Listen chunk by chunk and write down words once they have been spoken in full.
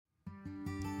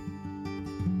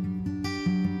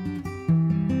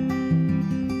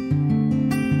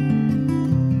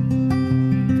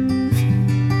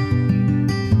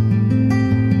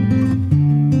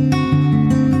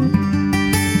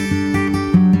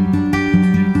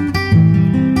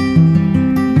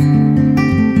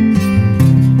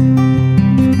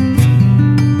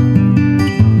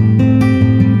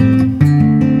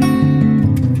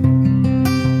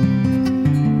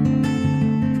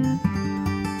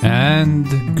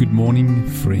And good morning,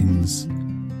 friends.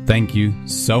 Thank you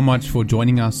so much for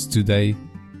joining us today.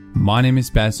 My name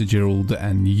is Pastor Gerald,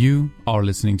 and you are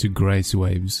listening to Grace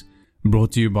Waves,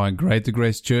 brought to you by Greater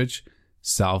Grace Church,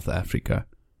 South Africa.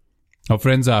 Our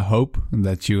friends, I hope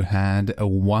that you had a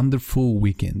wonderful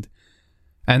weekend.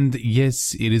 And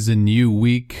yes, it is a new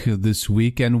week this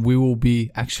week, and we will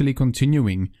be actually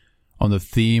continuing on the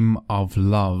theme of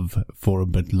love for a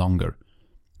bit longer.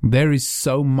 There is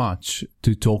so much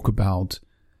to talk about,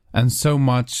 and so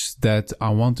much that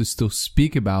I want to still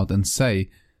speak about and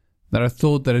say, that I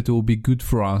thought that it will be good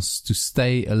for us to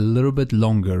stay a little bit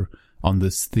longer on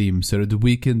this theme so that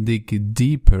we can dig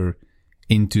deeper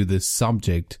into the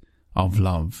subject of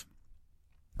love.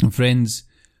 Friends,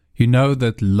 you know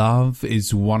that love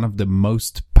is one of the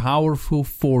most powerful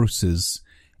forces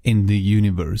in the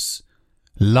universe.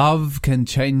 Love can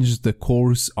change the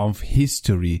course of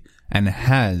history and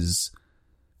has.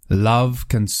 Love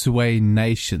can sway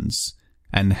nations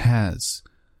and has.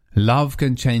 Love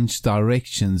can change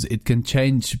directions. It can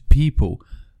change people.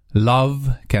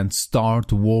 Love can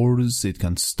start wars. It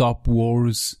can stop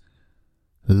wars.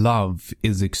 Love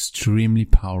is extremely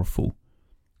powerful.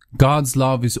 God's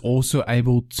love is also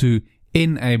able to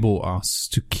enable us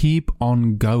to keep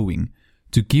on going,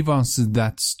 to give us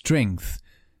that strength,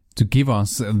 to give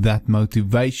us that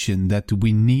motivation that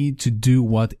we need to do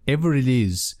whatever it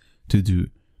is to do.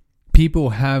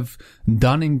 People have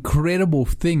done incredible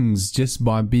things just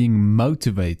by being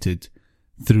motivated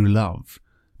through love.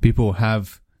 People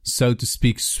have, so to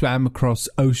speak, swam across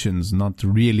oceans, not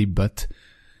really, but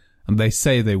they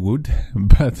say they would,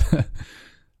 but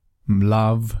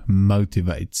love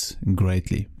motivates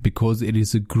greatly because it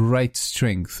is a great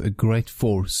strength, a great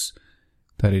force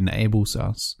that enables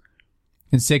us.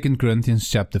 In 2 Corinthians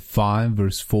chapter 5,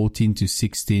 verse 14 to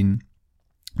 16,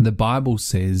 the Bible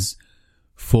says,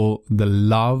 "For the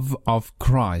love of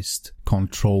Christ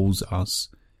controls us,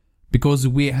 because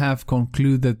we have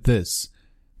concluded this,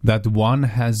 that one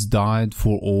has died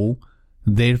for all,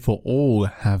 therefore all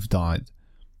have died.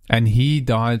 And he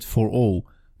died for all,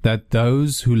 that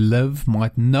those who live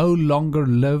might no longer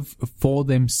live for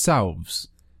themselves,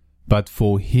 but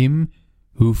for him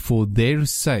who for their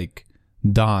sake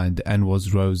died and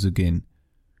was rose again.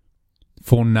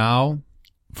 From now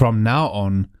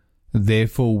on,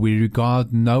 therefore we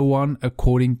regard no one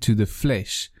according to the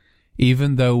flesh,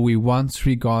 even though we once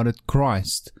regarded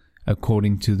Christ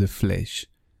according to the flesh.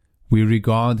 We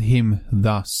regard him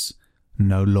thus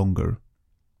no longer."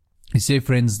 You see,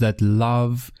 friends, that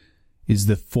love is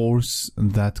the force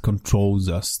that controls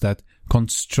us, that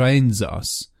constrains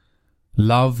us.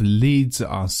 Love leads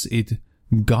us. It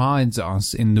guides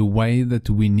us in the way that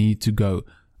we need to go.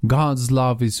 God's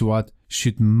love is what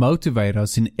should motivate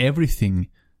us in everything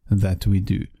that we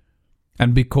do.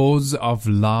 And because of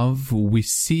love, we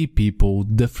see people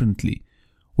differently.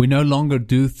 We no longer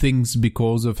do things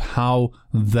because of how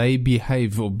they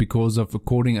behave or because of,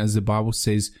 according as the Bible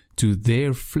says, to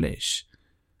their flesh.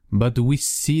 But we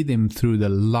see them through the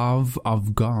love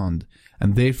of God,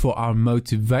 and therefore our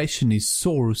motivation is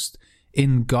sourced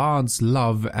in God's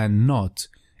love and not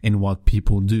in what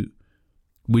people do.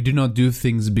 We do not do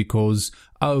things because,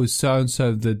 oh,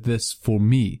 so-and-so did this for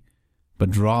me,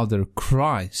 but rather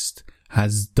Christ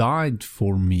has died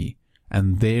for me,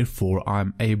 and therefore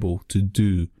I'm able to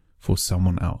do for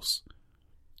someone else.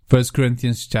 1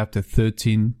 Corinthians chapter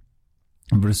 13,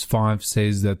 verse 5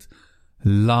 says that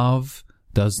love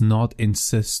does not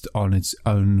insist on its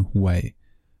own way,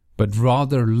 but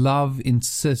rather love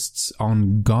insists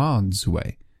on God's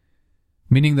way.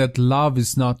 Meaning that love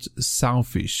is not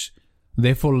selfish.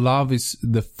 Therefore, love is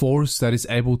the force that is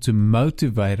able to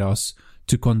motivate us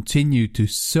to continue to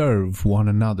serve one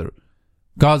another.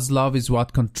 God's love is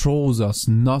what controls us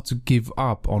not to give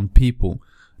up on people,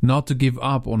 not to give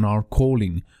up on our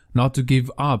calling, not to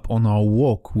give up on our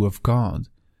walk with God.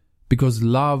 Because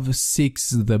love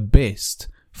seeks the best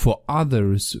for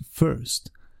others first.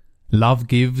 Love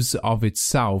gives of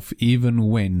itself even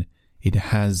when it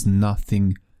has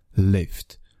nothing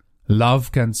left.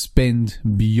 Love can spend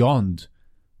beyond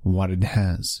what it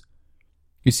has.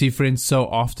 You see, friends, so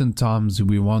oftentimes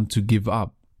we want to give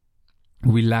up.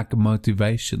 We lack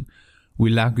motivation. We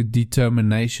lack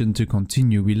determination to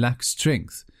continue. We lack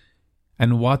strength.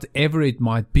 And whatever it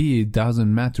might be, it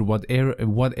doesn't matter,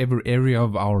 whatever area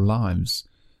of our lives.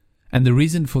 And the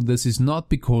reason for this is not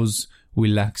because we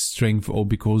lack strength or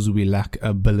because we lack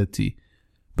ability,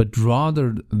 but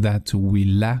rather that we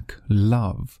lack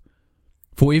love.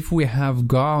 For if we have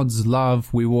God's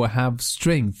love, we will have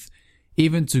strength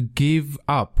even to give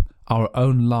up our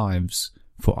own lives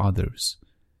for others.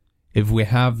 If we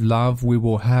have love, we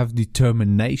will have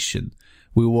determination.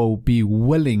 We will be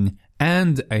willing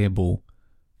and able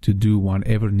to do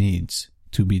whatever needs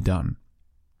to be done.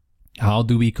 How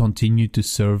do we continue to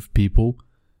serve people?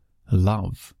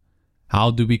 Love.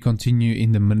 How do we continue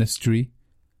in the ministry?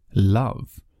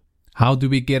 Love. How do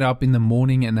we get up in the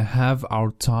morning and have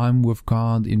our time with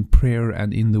God in prayer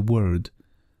and in the Word?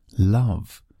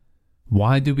 Love.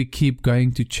 Why do we keep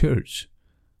going to church?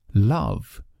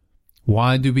 Love.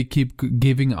 Why do we keep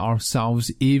giving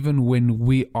ourselves even when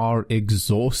we are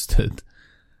exhausted?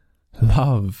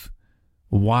 Love.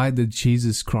 Why did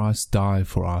Jesus Christ die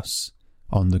for us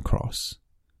on the cross?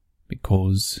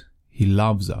 Because He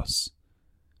loves us.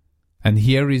 And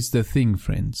here is the thing,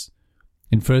 friends.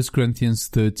 In 1 Corinthians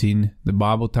 13, the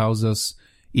Bible tells us,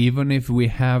 even if we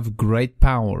have great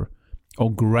power,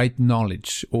 or great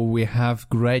knowledge, or we have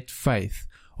great faith,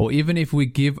 or even if we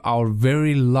give our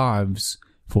very lives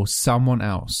for someone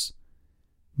else,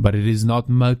 but it is not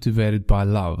motivated by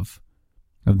love,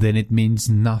 then it means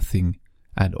nothing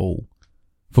at all.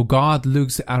 For God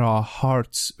looks at our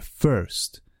hearts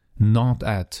first, not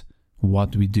at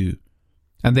what we do.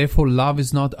 And therefore love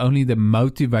is not only the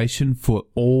motivation for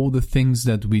all the things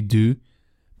that we do,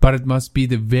 but it must be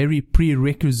the very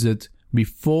prerequisite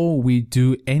before we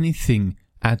do anything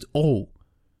at all.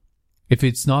 If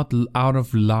it's not out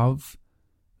of love,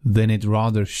 then it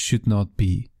rather should not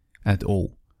be at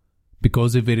all.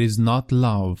 Because if it is not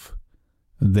love,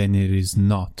 then it is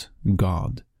not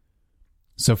God.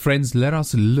 So friends, let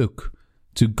us look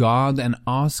to God and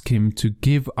ask Him to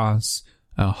give us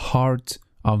a heart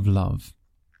of love.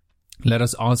 Let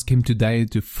us ask Him today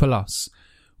to fill us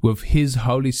with His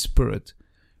Holy Spirit,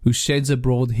 who sheds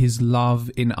abroad His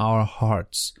love in our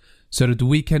hearts, so that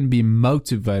we can be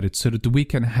motivated, so that we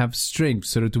can have strength,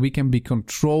 so that we can be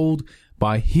controlled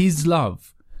by His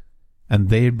love, and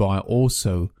thereby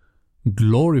also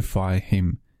glorify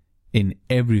Him in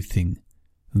everything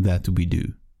that we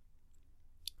do.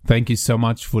 Thank you so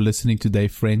much for listening today,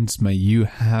 friends. May you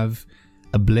have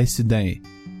a blessed day,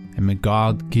 and may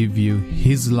God give you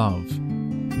His love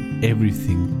in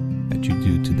everything that you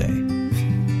do today.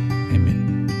 Amen.